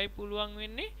විතරයි පුළුවන්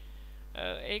වෙන්නේ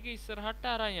ඒක ඉස්සරහට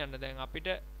අරන් යන්න. දැන් අපිට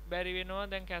බැරි වෙනවා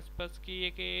දැන් Kaspersky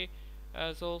එකේ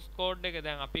source code එක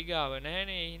දැන් අපි ගාව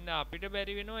නැහැනේ. ඒ හින්දා අපිට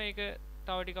බැරි වෙනවා ඒක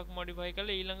තව ටිකක් modify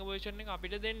කරලා ඊළඟ version එක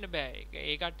අපිට දෙන්න බෑ.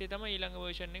 ඒ කට්ටිය තමයි ඊළඟ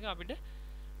version එක අපිට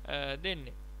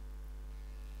දෙන්නේ.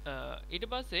 ඊට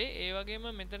පස්සේ ඒ වගේම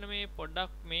මෙතන මේ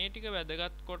පොඩ්ඩක් මේ ටික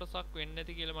වැදගත් කොටසක් වෙන්න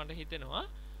ඇති කියලා මට හිතෙනවා.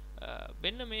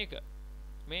 මෙන්න මේක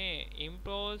මේ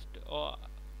imposed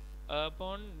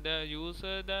upon the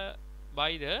user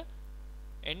by the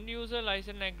end user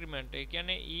license agreement. ඒ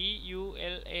කියන්නේ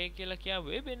EULA කියලා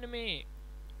කියුවේ මෙන්න මේ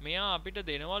මෙයා අපිට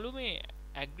දෙනවලු මේ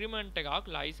ඇග්‍රීමන්ට් එකක්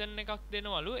ලයිසන් එකක්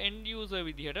දෙනවලු end user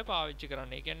විදිහට පාවිච්චි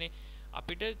කරන්න. ඒ කියන්නේ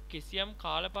අපිට කිසියම්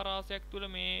කාල පරාසයක් තුල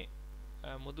මේ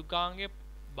මුදුකාංගය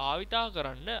භාවිතා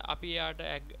කරන්න අපි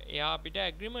එයා අපිට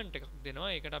ඇග්‍රීමන්ට් එකක්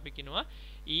දෙනවා. ඒකට අපි කියනවා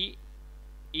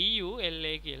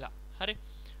EULA කියලා. හරි.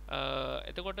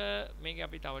 එතකොට මේක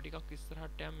අපි තව ටිකක්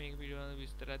ඉස්සරහට යමු. මේක පිළිබඳව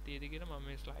විස්තරයක් තියෙද කියලා මම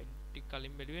මේ ස්ලයිඩ් ටික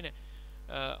කලින් බැලුවේ නෑ.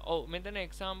 ඔව් මෙතන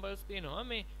එක්සැම්පල්ස් තියෙනවා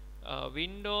මේ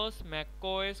Windows, Mac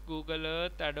OS, Google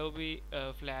Earth, Adobe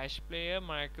Flash Player,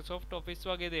 Microsoft Office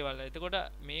වගේ දේවල්. එතකොට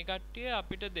මේ කට්ටිය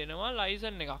අපිට දෙනවා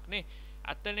ලයිසන් එකක් නේ.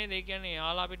 ඇත්තනේ ඒ කියන්නේ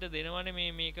එයාලා අපිට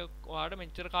දෙනවනේ මේක ඔයාලට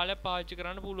මෙච්චර කාලයක් පාවිච්චි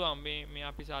කරන්න පුළුවන්. මේ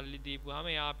අපි සල්ලි දීපුවාම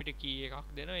එයා අපිට කී එකක්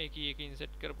දෙනවා. ඒ කී එක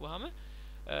ඉන්සර්ට් කරපුවාම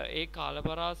ඒ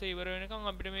කාලපරාසය ඉවර වෙනකන්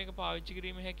අපිට මේක පාවිච්චි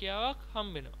කිරීමේ හැකියාවක්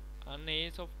හම්බ වෙනවා. අන්න ඒ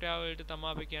software වලට තමයි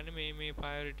අපි කියන්නේ මේ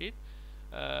priority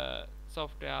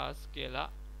softwares කියලා.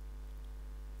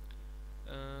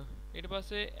 ඊට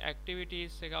පස්සේ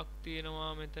activities එකක්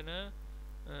තියෙනවා මෙතන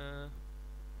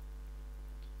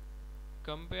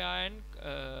compare and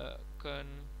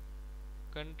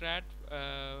contract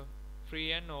free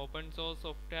and open source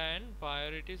software and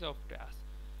priority softwares.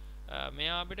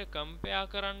 මෙයා අපිට compare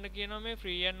කරන්න කියනවා මේ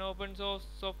free and open source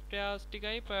softwares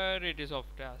ටිකයි priority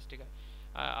softwares ටිකයි.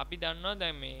 අපි දන්නවා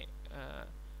දැන් මේ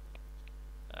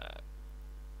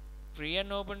free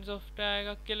and open software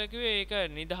එකක් කියලා කිව්වේ ඒක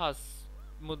නිදහස්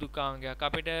මුදුකාංගයක්.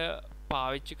 අපිට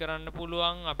පාවිච්චි කරන්න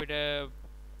පුළුවන්, අපිට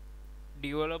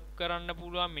ඩිවලොප් කරන්න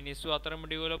පුළුවන්, මිනිස්සු අතරම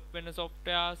ඩිවලොප් වෙන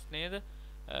softwares නේද?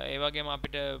 ඒ වගේම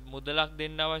අපිට මුදලක්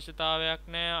දෙන්න අවශ්‍යතාවයක්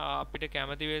නැහැ. අපිට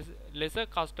කැමති ලෙස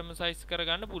කස්ටමයිස්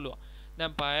කරගන්න පුළුවන්.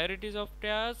 දැන් priority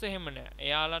softwares එහෙම නැහැ.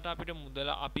 එයාලට අපිට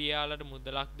අපි එයාලට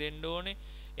මුදලක් දෙන්න ඕනේ.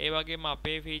 ඒ වගේම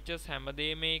අපේ features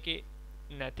හැමදේම මේකේ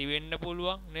නැති වෙන්න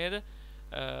පුළුවන් නේද?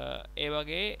 ඒ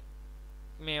වගේ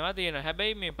මේවා තියෙනවා.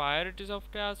 හැබැයි මේ priority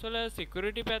softwares වල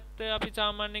security පැත්ත අපි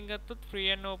සාමාන්‍යයෙන් ගත්තොත් free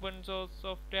and open source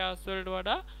softwares වලට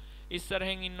වඩා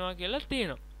ඉස්සරහින් ඉන්නවා කියලා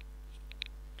තියෙනවා.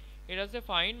 ඊට පස්සේ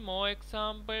find more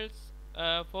examples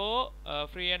for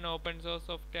free and open source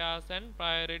softwares and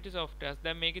priority softwares.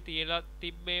 දැන් මේකේ තියලා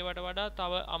තිබ්බේවට වඩා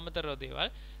තව අමතරව දේවල්.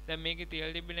 දැන් මේකේ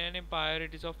තියලා තිබ්බේ නෑනේ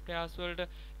priority softwares වලට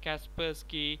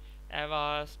Kaspersky,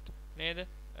 Avast නේද?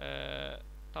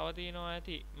 තව තියෙනවා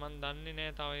ඇති මම දන්නේ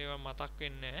නෑ, තව ඒවා මතක්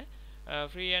වෙන්නේ නෑ.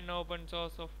 free and open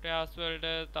source softwares වලට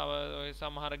තව ඔය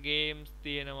සමහර games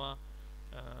තියෙනවා.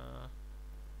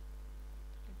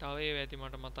 තව ඒවා ඇති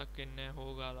මට මතක් වෙන්නේ නෑ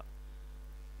හොගාලා.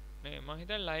 නේ මම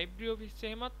හිතන්නේ library office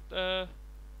එහෙමත්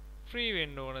free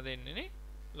වෙන්න ඕන දෙන්නේ නේ.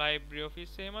 library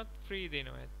office එහෙමත් free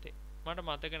දෙනවා ඇත්තේ. මට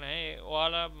මතක නෑ.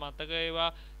 ඔයාලා මතක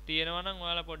ඒවා තියෙනවා නම්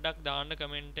ඔයාලා පොඩ්ඩක් දාන්න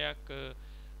කමෙන්ට් එකක්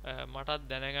මටත්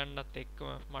දැනගන්නත් එක්කම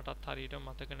මටත් හරියට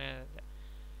මතක නෑ.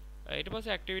 ඊට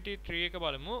පස්සේ activity 3 එක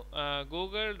බලමු.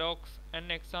 Google Docs an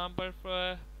example for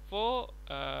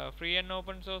free and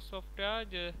open source software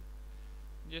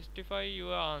justify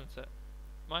your answer.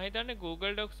 මම හිතන්නේ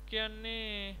Google Docs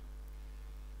කියන්නේ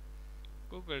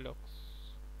Google Docs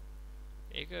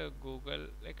ඒක Google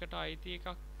එකට අයිති එකක්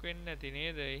වෙන්නේ නැති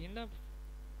නේද? ඒ හින්දා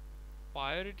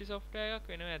priority software එකක්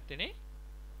වෙනව ඇත්තේ නේ.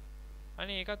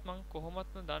 අනේ ඒකත් මම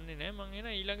කොහොමත්ම දන්නේ නැහැ. මම එන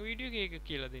ඊළඟ වීඩියෝ එකේ ඒක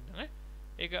කියලා දෙන්නම් ඈ.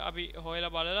 ඒක අපි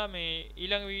හොයලා බලලා මේ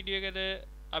ඊළඟ වීඩියෝ එකද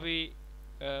අපි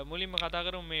මුලින්ම කතා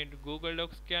කරමු මේ Google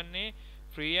Docs කියන්නේ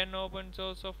free and open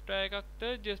source software එකක්ද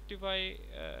justify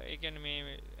ඒ කියන්නේ මේ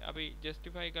අපි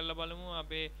justify කරලා බලමු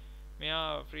අපේ මෙයා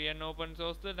free and open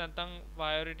source ද නැත්නම්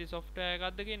priority software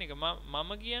එකක්ද කියන එක.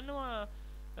 මම කියනවා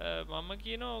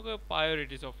ඔක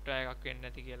priority software එකක් වෙන්න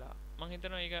ඇති කියලා. මම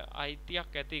හිතනවා ඒක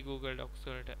අයිතියක් ඇති Google Docs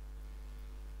වලට.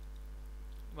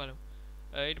 බලමු.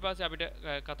 ඊට පස්සේ අපිට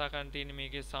කතා කරන්න තියෙන්නේ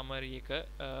මේකේ summary එක.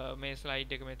 මේ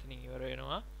slide එක මෙතනින් ඉවර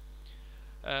වෙනවා.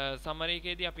 summary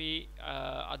එකේදී අපි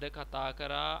අද කතා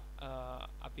කරා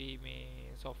අපි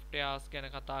මේ softwares ගැන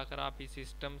කතා කරා. අපි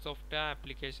system software,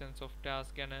 application softwares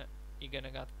ගැන ඉගෙන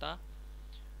ගත්තා.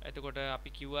 එතකොට අපි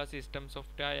කිව්වා system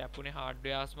software යපුනේ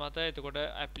hardwares මත. එතකොට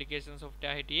application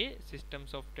software හිටියේ system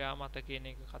software මත කියන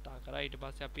එක කතා කරා. ඊට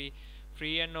පස්සේ අපි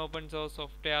free and open source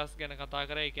softwares ගැන කතා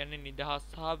කරා. ඒ කියන්නේ නිදහස්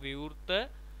සහ විවෘත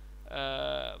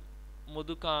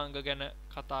මුදුකාංග ගැන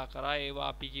කතා කරා. ඒවා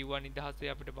අපි කිව්වා නිදහසේ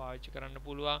අපිට පාවිච්චි කරන්න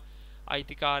පුළුවන්.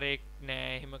 අයිතිකාරයෙක්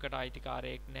නැහැ. එහෙමකට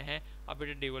අයිතිකාරයෙක් නැහැ.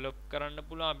 අපිට ඩෙවලොප් කරන්න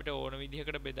පුළුවන්. අපිට ඕන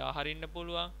විදිහකට බෙදා හරින්න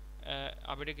පුළුවන්.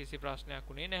 අපිට කිසි ප්‍රශ්නයක්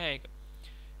උනේ නැහැ ඒක.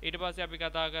 ඊට පස්සේ අපි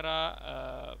කතා කරා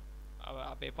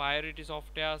අපේ priority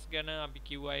softwares ගැන අපි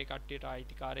කිව්වා ඒ කට්ටියට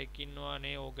අයිතිකාරයෙක්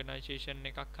ඉන්නවානේ ඕගනයිසේෂන්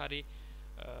එකක් හරි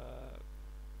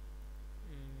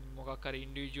මොකක් හරි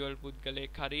ඉන්ඩිවිජුවල්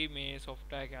පුද්ගලයෙක් හරි මේ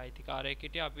software එකේ අයිතිකාරයෙක්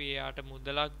හිටියා අපි එයාට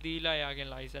මුදලක් දීලා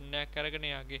එයාගෙන් ලයිසන් එකක් අරගෙන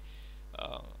එයාගේ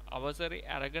අවසරය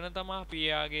අරගෙන තමයි අපි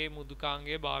එයාගේ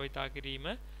මුදුකාංගය භාවිතා කිරීම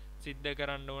සිද්ධ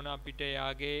කරන්න ඕන අපිට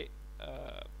එයාගේ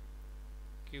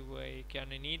කිව්වා ඒ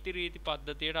කියන්නේ නීති රීති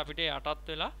පද්ධතියට අපිට යටත්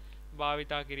වෙලා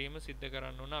භාවිතා කිරීම සිද්ධ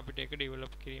කරන්න ඕන අපිට ඒක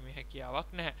ඩෙවලොප් කිරීමේ හැකියාවක්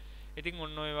නැහැ. ඉතින්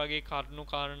ඔන්න ඔය වගේ කරුණු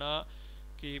කාරණා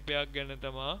කීපයක් ගැන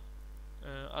තමයි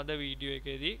අද වීඩියෝ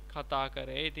එකේදී කතා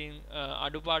කරේ. ඉතින්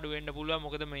අඩුපාඩු වෙන්න පුළුවන්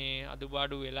මොකද මේ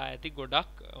අඩුපාඩු වෙලා ඇති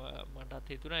ගොඩක්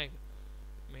මටත් හිතුණා ඒක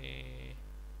මේ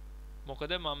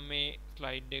මොකද මම මේ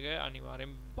ස්ලයිඩ් එක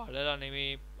අනිවාර්යෙන් බලලා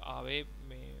නෙමෙයි ආවේ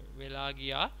මේ වෙලා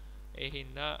ගියා ඒ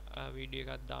හින්දා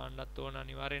වීඩියෝ එකක් දාන්නත් ඕන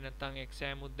අනිවාර්යෙන් නැත්නම්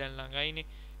එක්සෑම් උත් දැන් ළඟයිනේ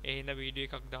ඒ හින්දා වීඩියෝ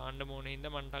එකක් දාන්න ඕනේ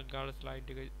හින්දා මම ටක් ගාලා ස්ලයිඩ්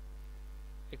එක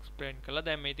එක්ස්ප්ලেইন කළා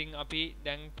දැන් මේ ඉතින් අපි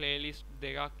දැන් ප්ලේලිස්ට්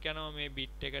දෙකක් යනවා මේ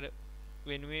බිට් එකට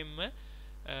වෙනුවෙන්ම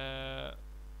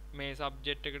මේ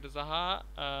සබ්ජෙක්ට් එකට සහ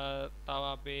තව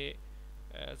අපේ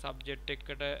සබ්ජෙක්ට්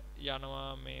එකට යනවා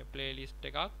මේ ප්ලේලිස්ට්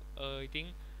එකක්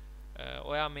ඉතින්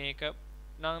ඔයා මේක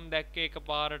නම් දැක්කේ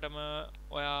එකපාරටම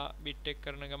ඔයා බිට් එක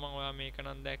කරන ගමන් ඔයා මේක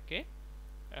නම් දැක්කේ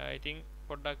ඉතින්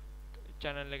පොඩ්ඩක්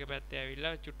channel එක පැත්තේ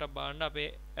ඇවිල්ලා චුට්ටක් බලන්න අපේ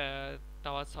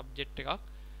තවත් සබ්ජෙක්ට් එකක්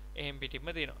එහෙම්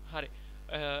පිටින්ම තියෙනවා හරි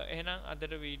එහෙනම්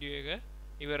අදට වීඩියෝ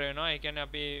එක ඉවර වෙනවා ඒ කියන්නේ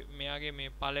අපේ මෙයාගේ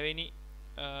මේ පළවෙනි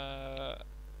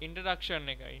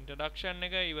ඉන්ට්‍රොඩක්ෂන්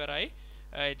එක ඉවරයි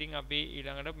ඉතින් අපි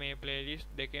ඊළඟට මේ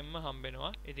ප්ලේලිස්ට් දෙකෙන්ම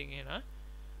හම්බෙනවා ඉතින් එහෙනම්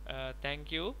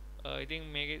thank you ඉතින්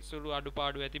මේකේ සුළු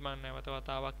අඩුපාඩු ඇති මම නැවත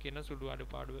වතාවක් කියන සුළු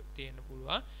අඩුපාඩු තියෙන්න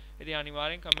පුළුවන් ඉතින්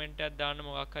අනිවාර්යෙන් කමෙන්ට් එකක් දාන්න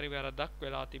මොකක් හරි වැරද්දක්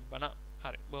වෙලා තිබ්බනම්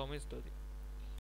හරි බොහොම ස්තුතියි